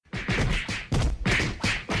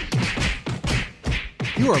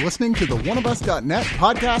You are listening to the oneofus.net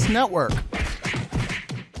podcast network.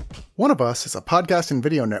 One of Us is a podcast and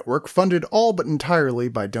video network funded all but entirely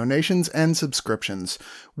by donations and subscriptions.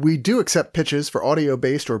 We do accept pitches for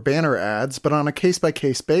audio-based or banner ads, but on a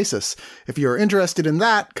case-by-case basis. If you are interested in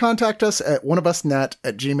that, contact us at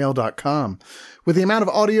oneofusnet@gmail.com. With the amount of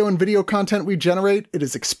audio and video content we generate, it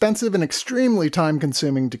is expensive and extremely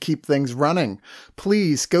time-consuming to keep things running.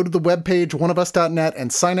 Please go to the webpage oneofus.net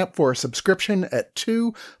and sign up for a subscription at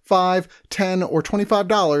 $2, $5, $10, or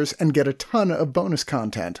 $25 and get a ton of bonus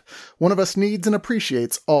content. One of Us needs and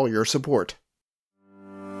appreciates all your support.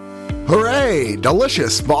 Hooray!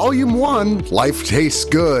 Delicious Volume 1, Life Tastes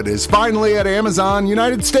Good, is finally at Amazon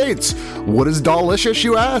United States. What is delicious,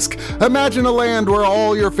 you ask? Imagine a land where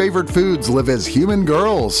all your favorite foods live as human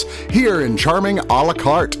girls. Here in charming a la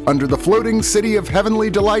carte, under the floating city of heavenly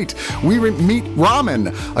delight, we meet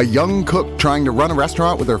Ramen, a young cook trying to run a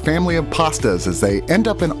restaurant with her family of pastas as they end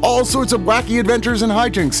up in all sorts of wacky adventures and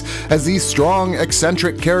hijinks as these strong,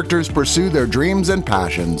 eccentric characters pursue their dreams and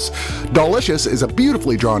passions. Delicious is a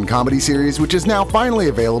beautifully drawn comedy series which is now finally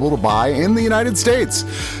available to buy in the United States.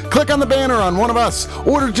 Click on the banner on One of Us,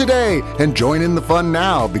 order today, and join in the fun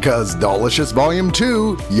now because Delicious Volume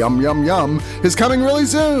 2, Yum Yum Yum, is coming really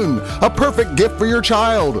soon. A perfect gift for your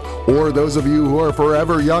child, or those of you who are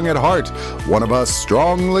forever young at heart. One of Us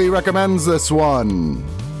strongly recommends this one.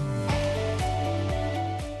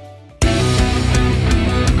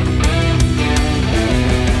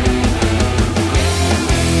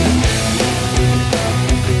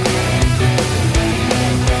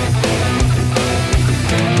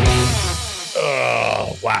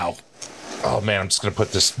 Oh man, I'm just gonna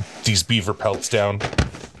put these beaver pelts down.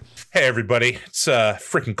 Hey everybody, it's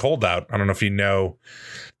freaking cold out. I don't know if you know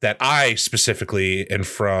that I specifically am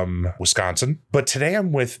from Wisconsin, but today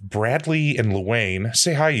I'm with Bradley and Luane.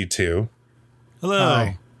 Say hi, you two. Hello.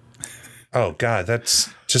 Hi. Oh god,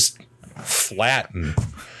 that's just flat and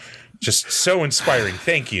just so inspiring.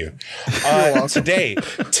 Thank you. Today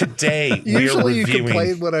we are Usually reviewing. You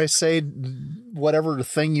complain when I say whatever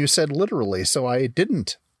thing you said literally, so I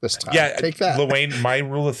didn't this time. Yeah, take that. Luane, my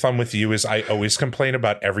rule of thumb with you is I always complain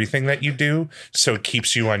about everything that you do, so it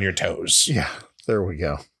keeps you on your toes. Yeah, there we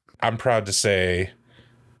go. I'm proud to say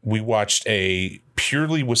we watched a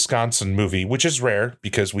purely Wisconsin movie, which is rare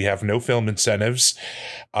because we have no film incentives.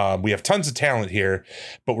 We have tons of talent here,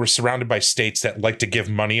 but we're surrounded by states that like to give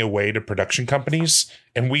money away to production companies,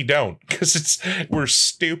 and we don't because we're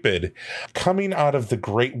stupid. Coming out of the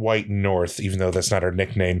Great White North, even though that's not our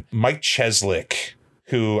nickname, Mike Cheslick,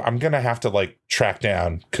 who I'm going to have to track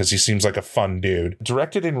down because he seems like a fun dude,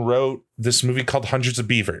 directed and wrote this movie called Hundreds of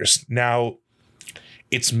Beavers. Now,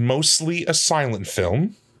 it's mostly a silent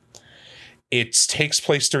film. It takes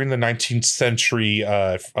place during the 19th century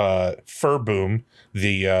fur boom,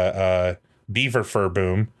 the beaver fur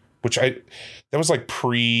boom, which that was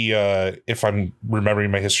pre, if I'm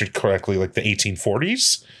remembering my history correctly, the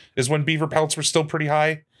 1840s is when beaver pelts were still pretty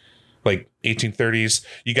high. 1830s.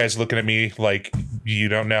 You guys looking at me like you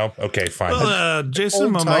don't know? Okay, fine. Well,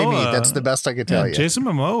 Jason Old-timey, Momoa. that's the best I could tell you. Jason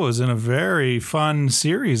Momoa was in a very fun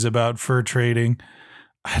series about fur trading.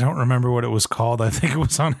 I don't remember what it was called. I think it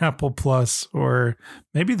was on Apple Plus or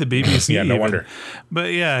maybe the BBC. Yeah, no wonder.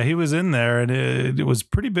 But yeah, he was in there, and it was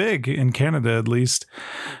pretty big in Canada, at least.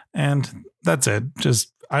 And that's it.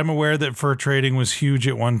 Just I'm aware that fur trading was huge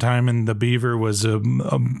at one time, and the beaver was a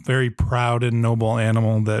very proud and noble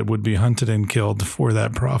animal that would be hunted and killed for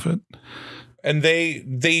that profit. And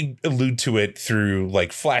they allude to it through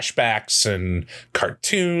flashbacks and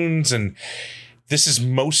cartoons, and this is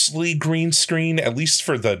mostly green screen, at least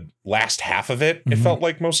for the last half of it. Mm-hmm. It felt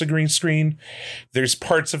like mostly green screen. There's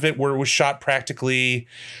parts of it where it was shot practically.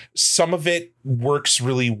 Some of it works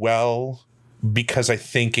really well because I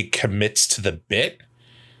think it commits to the bit.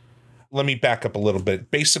 Let me back up a little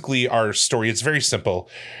bit. Basically, our story, it's very simple.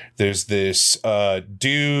 There's this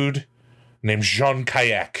dude named Jean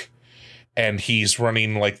Kayak, and he's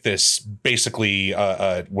running this basically,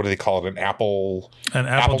 what do they call it? An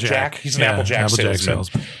Applejack. He's an Applejack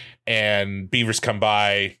salesman. And beavers come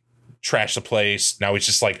by, trash the place. Now he's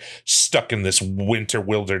just stuck in this winter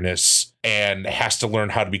wilderness and has to learn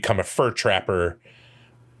how to become a fur trapper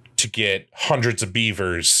to get hundreds of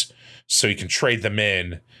beavers so he can trade them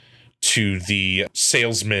in to the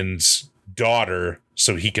salesman's daughter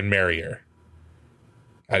so he can marry her.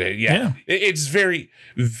 It's very,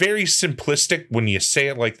 very simplistic when you say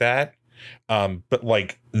it like that.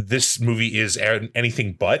 But this movie is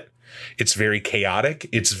anything but. It's very chaotic.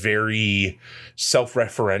 It's very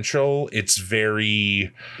self-referential. It's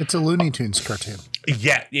a Looney Tunes cartoon.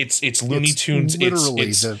 Yeah, it's Looney Tunes. Literally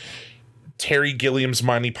it's Terry Gilliam's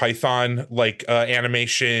Monty Python like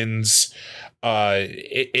animations.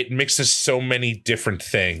 It mixes so many different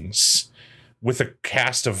things with a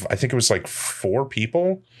cast of, I think it was like 4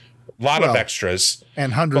 people, a lot of extras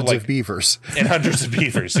and hundreds of beavers and hundreds of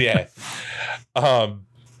beavers. Yeah.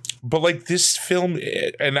 But like this film,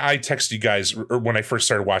 and I texted you guys when I first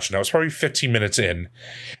started watching, I was probably 15 minutes in,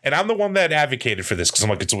 and I'm the one that advocated for this because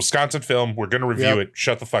I'm like, it's a Wisconsin film. We're going to review it.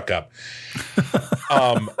 Shut the fuck up.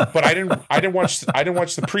 But I didn't watch the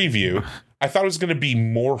preview. I thought it was going to be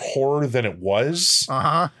more horror than it was.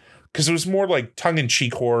 Because it was more like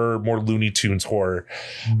tongue-in-cheek horror, more Looney Tunes horror.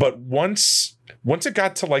 But once it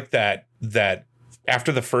got to like that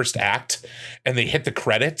after the first act and they hit the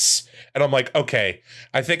credits, and I'm like, okay,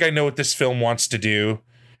 I think I know what this film wants to do.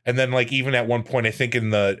 And then like even at one point, I think in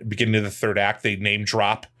the beginning of the third act, they name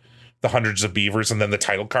drop the hundreds of beavers, and then the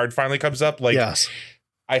title card finally comes up. Like, yes.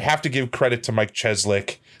 I have to give credit to Mike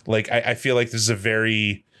Cheslick. Like, I feel like this is a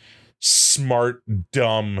very smart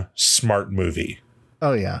movie.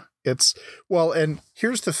 Oh yeah. And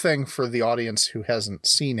here's the thing for the audience who hasn't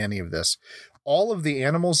seen any of this. All of the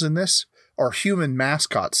animals in this are human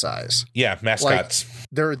mascot size. Yeah, mascots.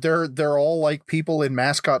 Like, they're all like people in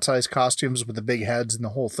mascot size costumes with the big heads and the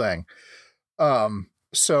whole thing.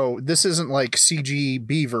 So this isn't like CG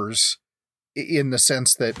beavers in the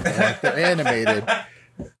sense that like, they're animated.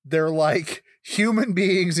 They're like human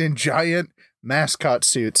beings in giant mascot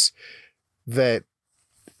suits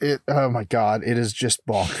oh my God, it is just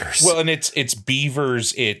bonkers. Well, and it's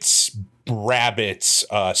beavers, it's rabbits,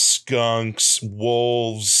 skunks,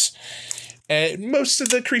 wolves, most of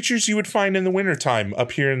the creatures you would find in the wintertime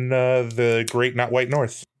up here in the great not white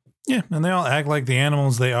north. Yeah, and they all act like the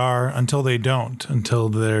animals they are until they don't, until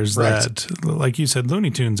there's that, like you said,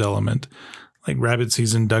 Looney Tunes element, like rabbit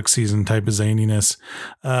season, duck season type of zaniness.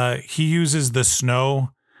 He uses the snow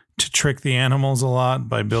to trick the animals a lot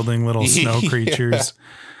by building little snow creatures.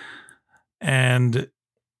 And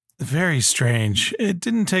very strange. It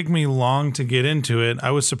didn't take me long to get into it. I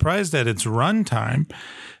was surprised at its runtime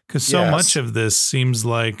because so much of this seems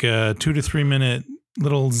like 2 to 3 minute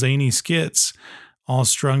little zany skits all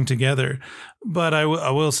strung together. But I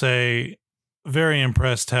will say, very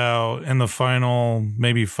impressed how in the final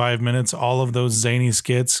maybe 5 minutes, all of those zany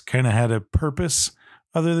skits kind of had a purpose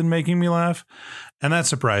other than making me laugh. And that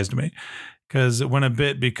surprised me. Because when a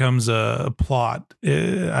bit becomes a plot,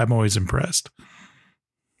 I'm always impressed.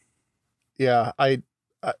 Yeah, I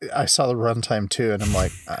saw the runtime too, and I'm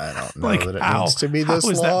like, I don't know that it needs to be this long. How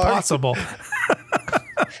is that possible?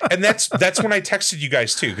 And that's when I texted you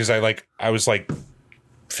guys too, because I was like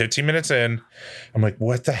 15 minutes in, I'm like,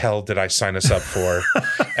 what the hell did I sign us up for?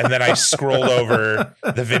 And then I scrolled over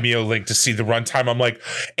the Vimeo link to see the runtime. I'm like,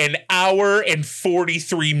 1 hour and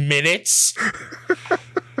 43 minutes.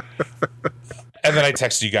 And then I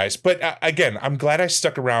texted you guys. But again, I'm glad I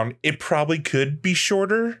stuck around. It probably could be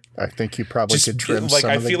shorter. I think you probably could trim like,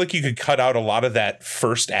 I feel like you could cut out a lot of that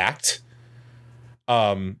first act.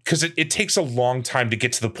 Because it takes a long time to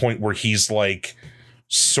get to the point where he's like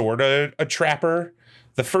sort of a trapper.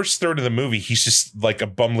 The first third of the movie, he's just like a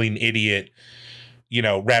bumbling idiot,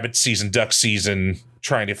 rabbit season, duck season,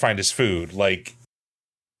 trying to find his food. Like,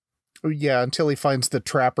 yeah, until he finds the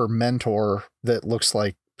trapper mentor that looks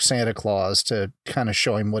like Santa Claus to kind of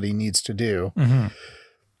show him what he needs to do. Mm-hmm.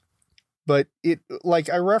 But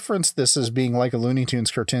I referenced this as being like a Looney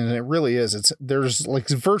Tunes cartoon, and it really is. There's like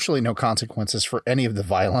virtually no consequences for any of the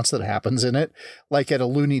violence that happens in it, like at a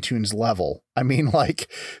Looney Tunes level. I mean, like,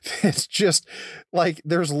 it's just like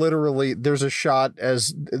there's a shot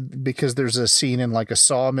because there's a scene in like a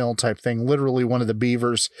sawmill type thing, literally one of the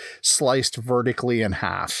beavers sliced vertically in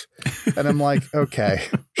half. And I'm like, okay,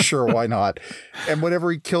 sure, why not? And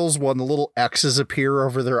whenever he kills one, the little X's appear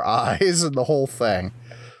over their eyes and the whole thing.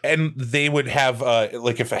 And they would have,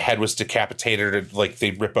 like, if a head was decapitated, like,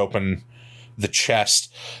 they'd rip open the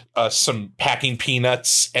chest, some packing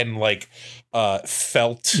peanuts and, like,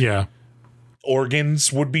 felt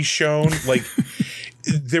organs would be shown. Like,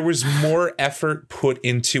 there was more effort put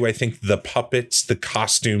into, I think, the puppets, the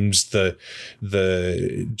costumes, the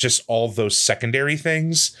just all those secondary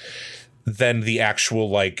things than the actual,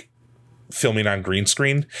 like, filming on green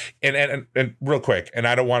screen. And real quick, and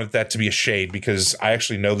I don't want that to be a shade because I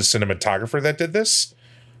actually know the cinematographer that did this.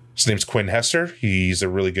 His name's Quinn Hester. He's a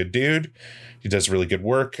really good dude. He does really good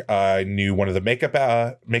work. I knew one of the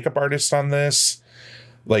makeup artists on this.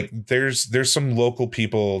 Like, there's some local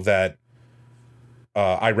people that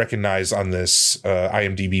I recognize on this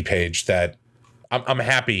IMDb page that I'm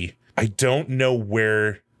happy. I don't know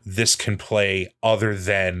where this can play other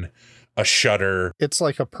than a Shudder. It's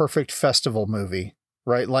like a perfect festival movie.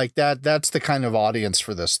 right? Like that's the kind of audience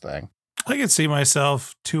for this thing. I could see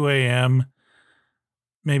myself 2 a.m.,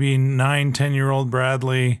 maybe 9-10-year-old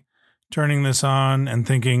Bradley turning this on and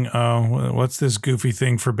thinking, oh, what's this goofy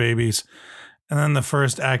thing for babies? And then the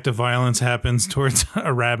first act of violence happens towards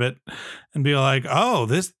a rabbit and be like, oh,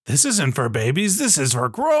 this isn't for babies. This is for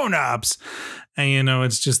grown-ups. And,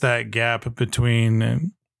 it's just that gap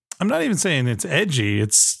between, I'm not even saying it's edgy.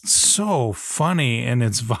 It's so funny in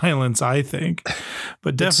its violence, I think.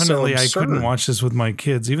 But definitely I couldn't watch this with my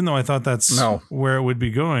kids, even though I thought that's where it would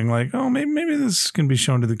be going. Like, oh, maybe this can be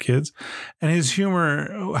shown to the kids. And his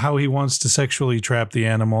humor, how he wants to sexually trap the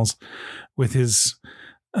animals with his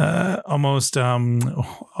almost,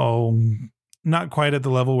 not quite at the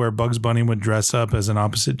level where Bugs Bunny would dress up as an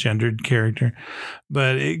opposite gendered character,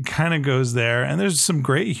 but it kind of goes there. And there's some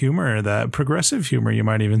great humor, that progressive humor, you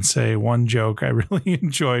might even say. One joke I really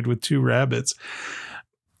enjoyed with two rabbits.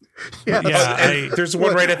 Yeah, there's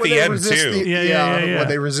one right at the end too. Yeah, when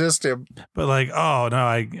they resist him. But like, oh no,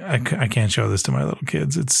 I can't show this to my little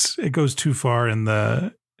kids. It goes too far in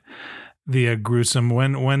the gruesome.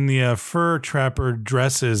 When the fur trapper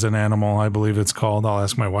dresses an animal, I believe it's called. I'll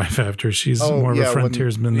ask my wife after. She's more of a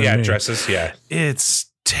frontiersman than me. Dresses. Yeah,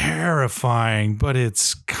 it's terrifying, but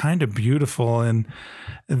it's kind of beautiful. And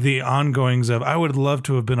the ongoings of, I would love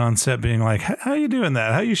to have been on set being like, how are you doing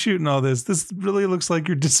that? How are you shooting all this? This really looks like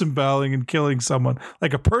you're disemboweling and killing someone,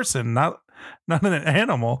 like a person, not an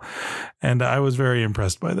animal. And I was very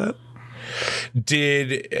impressed by that.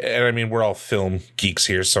 And I mean, we're all film geeks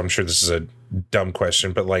here, so I'm sure this is a dumb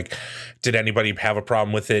question, but like, did anybody have a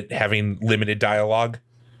problem with it having limited dialogue?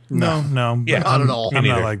 No. Yeah, not at all. I'm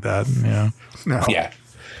not like that. Yeah. No. Yeah.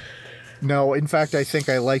 No, in fact, I think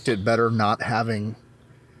I liked it better not having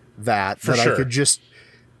that. For sure.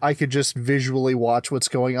 I could just visually watch what's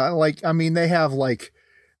going on. Like, I mean, they have like,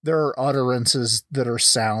 there are utterances that are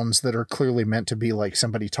sounds that are clearly meant to be like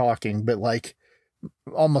somebody talking, but like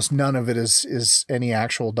almost none of it is any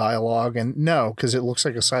actual dialogue. And no, because it looks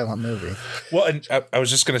like a silent movie. Well, and I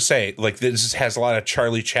was just going to say, like, this has a lot of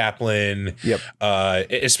Charlie Chaplin,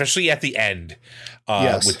 especially at the end.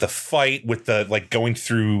 With the fight, with the like going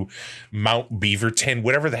through Mount Beaverton,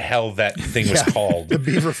 whatever the hell that thing was called. The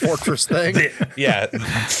Beaver Fortress thing. I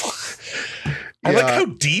like how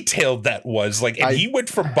detailed that was. Like, and he went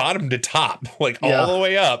from bottom to top, like all the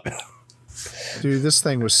way up. Dude, this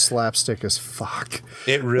thing was slapstick as fuck.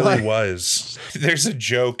 It really was. There's a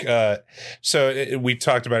joke. We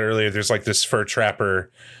talked about earlier. There's like this fur trapper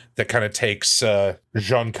that kind of takes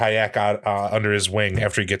Jean Kayak out under his wing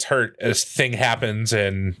after he gets hurt. This thing happens,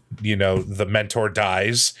 and the mentor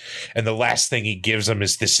dies, and the last thing he gives him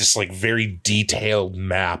is this like very detailed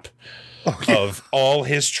map of all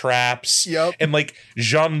his traps. Yep. And like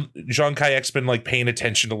Jean Kayak's been like paying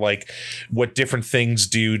attention to like what different things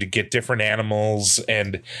do to get different animals,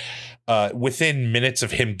 and within minutes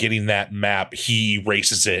of him getting that map, he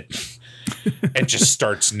erases it. And just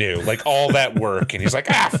starts new, like all that work, and he's like,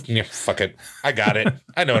 fuck it, I got it,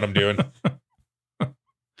 I know what I'm doing.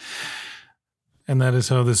 And that is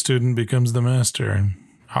how the student becomes the master. And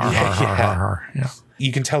har.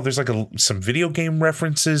 You can tell there's like some video game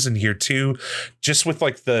references in here too, just with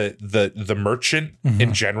like the merchant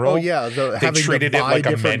in general. Oh yeah, they treated it like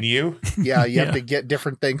a menu. Yeah, you have to get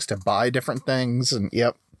different things to buy different things, and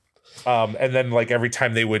yep. And then like every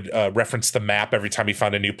time they would reference the map, every time he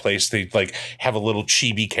found a new place, they'd like have a little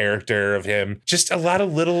chibi character of him. Just a lot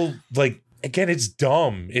of little, like, again, it's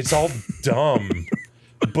dumb. It's all dumb,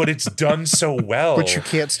 but it's done so well. But you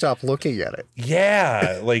can't stop looking at it.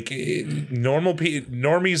 Yeah. Like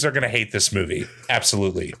normies are going to hate this movie.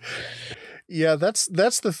 Absolutely. Yeah, that's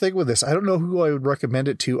the thing with this. I don't know who I would recommend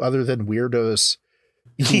it to other than weirdos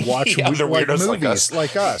who watch like movies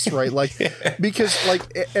like us, right? Like, because like,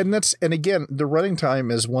 and again, the running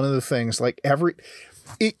time is one of the things, like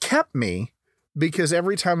it kept me, because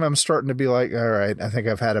every time I'm starting to be like, all right, I think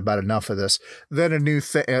I've had about enough of this, then a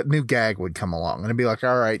new gag would come along and it'd be like,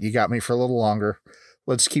 all right, you got me for a little longer.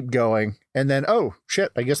 Let's keep going. And then, oh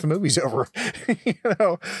shit, I guess the movie's over,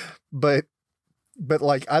 but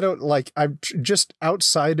like, I don't like, I'm just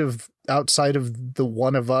outside of the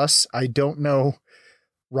one of us. I don't know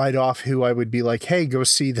right off who I would be like, hey, go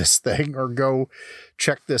see this thing or go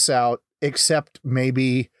check this out, except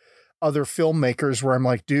maybe other filmmakers where I'm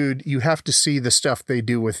like, dude, you have to see the stuff they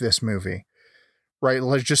do with this movie, right?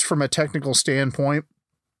 Like, just from a technical standpoint,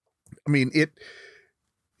 I mean, it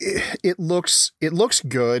looks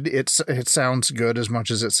good. It sounds good as much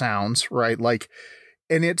as it sounds, right? Like,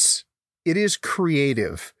 and it is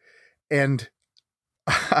creative. And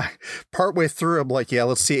partway through, I'm like, yeah,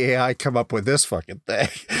 let's see AI come up with this fucking thing.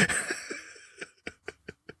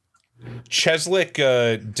 Cheslick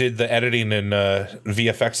did the editing and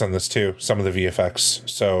VFX on this too, some of the VFX.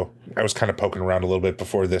 So I was kind of poking around a little bit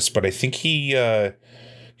before this, but I think he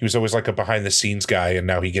was always like a behind the scenes guy, and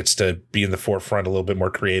now he gets to be in the forefront, a little bit more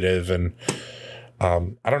creative. And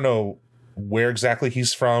I don't know where exactly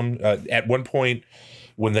he's from. At one point,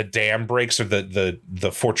 when the dam breaks, or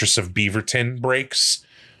the fortress of Beaverton breaks,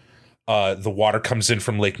 the water comes in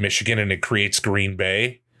from Lake Michigan and it creates Green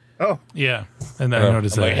Bay. Oh, yeah. And I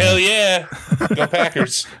noticed I'm that. like, hell yeah. Go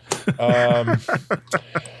Packers.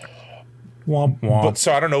 Womp womp. But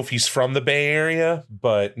so I don't know if he's from the Bay Area,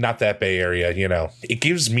 but not that Bay Area, you know. It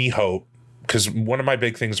gives me hope, because one of my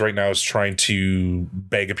big things right now is trying to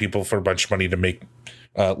beg at people for a bunch of money to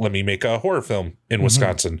let me make a horror film in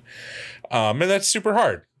Wisconsin. And that's super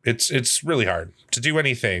hard. It's really hard to do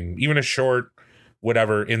anything, even a short,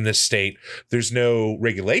 whatever, in this state. There's no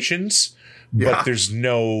regulations. But there's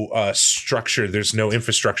no structure. There's no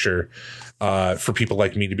infrastructure for people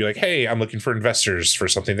like me to be like, hey, I'm looking for investors for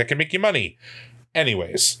something that can make you money.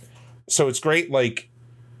 Anyways, so it's great. Like,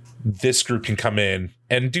 this group can come in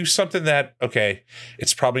and do something that, okay,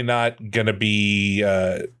 it's probably not going to be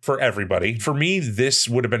for everybody. For me, this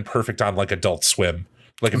would have been perfect on like Adult Swim.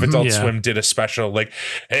 Like if Adult Swim did a special, like,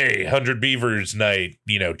 hey, 100 Beavers night,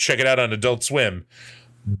 you know, check it out on Adult Swim.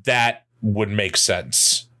 That would make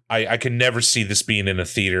sense. I can never see this being in a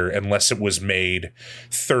theater unless it was made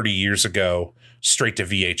 30 years ago, straight to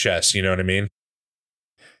VHS. You know what I mean?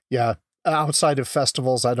 Yeah. Outside of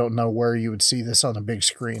festivals, I don't know where you would see this on a big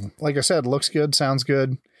screen. Like I said, looks good, sounds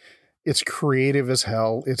good. It's creative as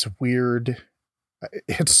hell. It's weird.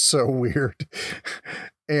 It's so weird.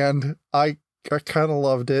 And I kind of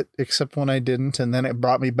loved it, except when I didn't. And then it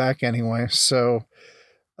brought me back anyway. So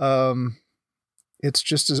it's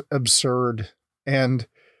just as absurd. And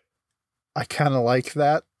I kind of like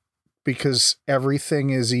that, because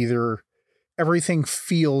everything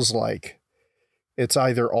feels like it's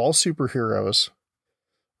either all superheroes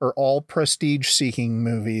or all prestige seeking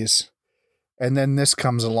movies. And then this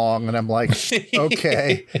comes along and I'm like,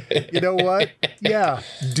 okay, you know what? Yeah,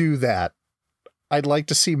 do that. I'd like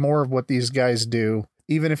to see more of what these guys do,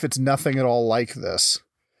 even if it's nothing at all like this.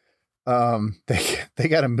 They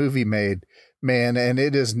got a movie made, man, and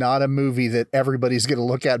it is not a movie that everybody's going to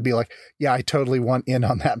look at and be like, yeah, I totally want in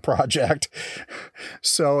on that project.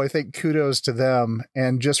 So I think kudos to them.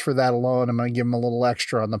 And just for that alone, I'm going to give them a little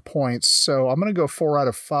extra on the points. So I'm going to go 4 out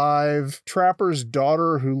of 5. Trapper's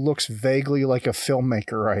daughter, who looks vaguely like a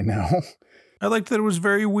filmmaker right now. I liked that it was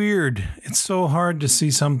very weird. It's so hard to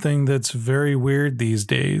see something that's very weird these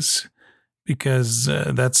days, because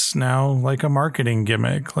that's now like a marketing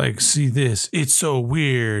gimmick. Like, see this, it's so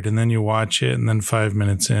weird. And then you watch it, and then 5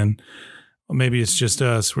 minutes in, well, maybe it's just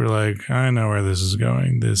us. We're like, I know where this is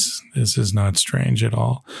going. This is not strange at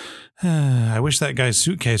all. I wish that guy's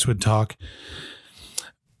suitcase would talk.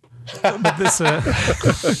 But this,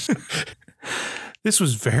 this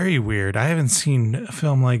was very weird. I haven't seen a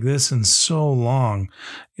film like this in so long.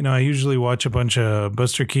 You know, I usually watch a bunch of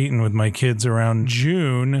Buster Keaton with my kids around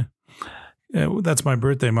June. That's my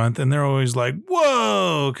birthday month. And they're always like,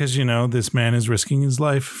 whoa, because, you know, this man is risking his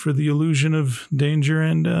life for the illusion of danger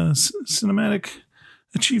and cinematic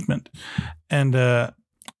achievement. And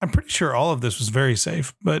I'm pretty sure all of this was very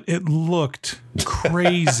safe, but it looked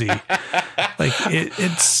crazy. Like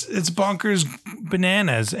it's bonkers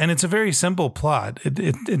bananas, and it's a very simple plot. It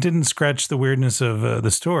didn't scratch the weirdness of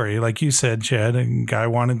the story. Like you said, Chad, a guy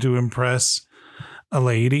wanted to impress a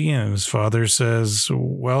lady, and his father says,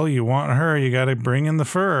 well, you want her, you got to bring in the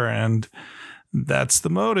fur. And that's the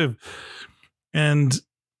motive. And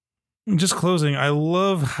just closing, I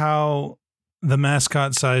love how the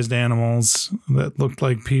mascot sized animals that looked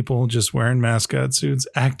like people just wearing mascot suits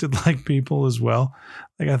acted like people as well.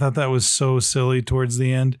 Like, I thought that was so silly towards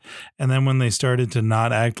the end. And then when they started to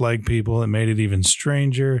not act like people, it made it even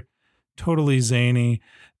stranger. Totally zany.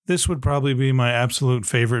 This would probably be my absolute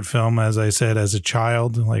favorite film, as I said, as a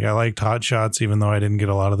child. Like, I liked Hot Shots, even though I didn't get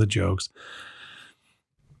a lot of the jokes.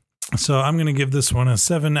 So I'm going to give this one a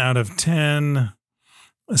 7 out of 10.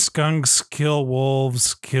 Skunks kill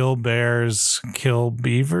wolves, kill bears, kill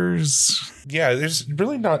beavers. Yeah, there's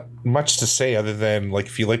really not much to say other than, like,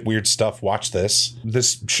 if you like weird stuff, watch this.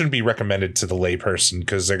 This shouldn't be recommended to the layperson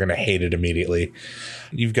because they're going to hate it immediately.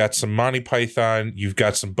 You've got some Monty Python, you've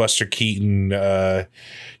got some Buster Keaton,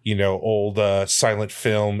 old silent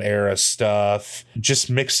film era stuff, just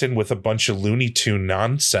mixed in with a bunch of Looney Tune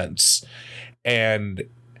nonsense. And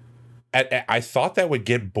I thought that would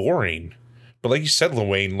get boring. But like you said,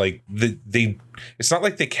 Luane, like it's not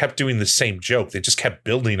like they kept doing the same joke. They just kept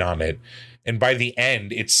building on it. And by the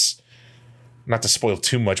end, it's not to spoil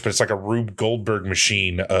too much, but it's like a Rube Goldberg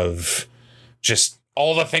machine of just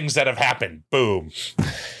all the things that have happened. Boom.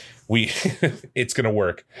 It's going to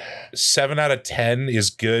work. 7 out of 10 is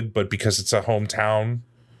good, but because it's a hometown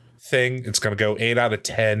thing, it's going to go 8 out of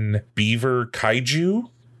 10 beaver kaiju.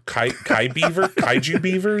 Kaiju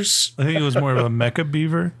beavers. I think it was more of a mecha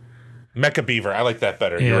beaver. Mecha beaver. I like that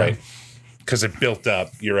better. Yeah. You're right. Because it built up.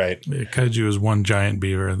 You're right. Yeah, kaiju is one giant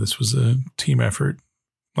beaver. This was a team effort,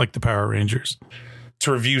 like the Power Rangers.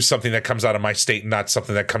 To review something that comes out of my state, not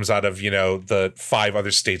something that comes out of, the 5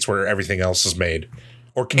 other states where everything else is made.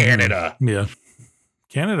 Or Canada. Yeah.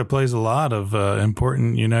 Canada plays a lot of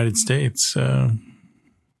important United States.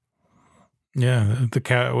 Yeah,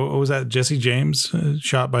 what was that? Jesse James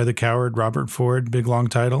shot by the coward Robert Ford, big long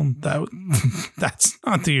title. That's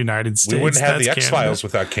not the United States. We wouldn't have That's the X-Files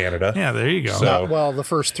without Canada. Yeah, there you go. So, the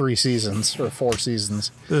first 3 seasons or 4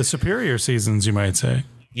 seasons. The superior seasons, you might say.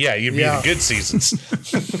 Yeah, you'd be the good seasons.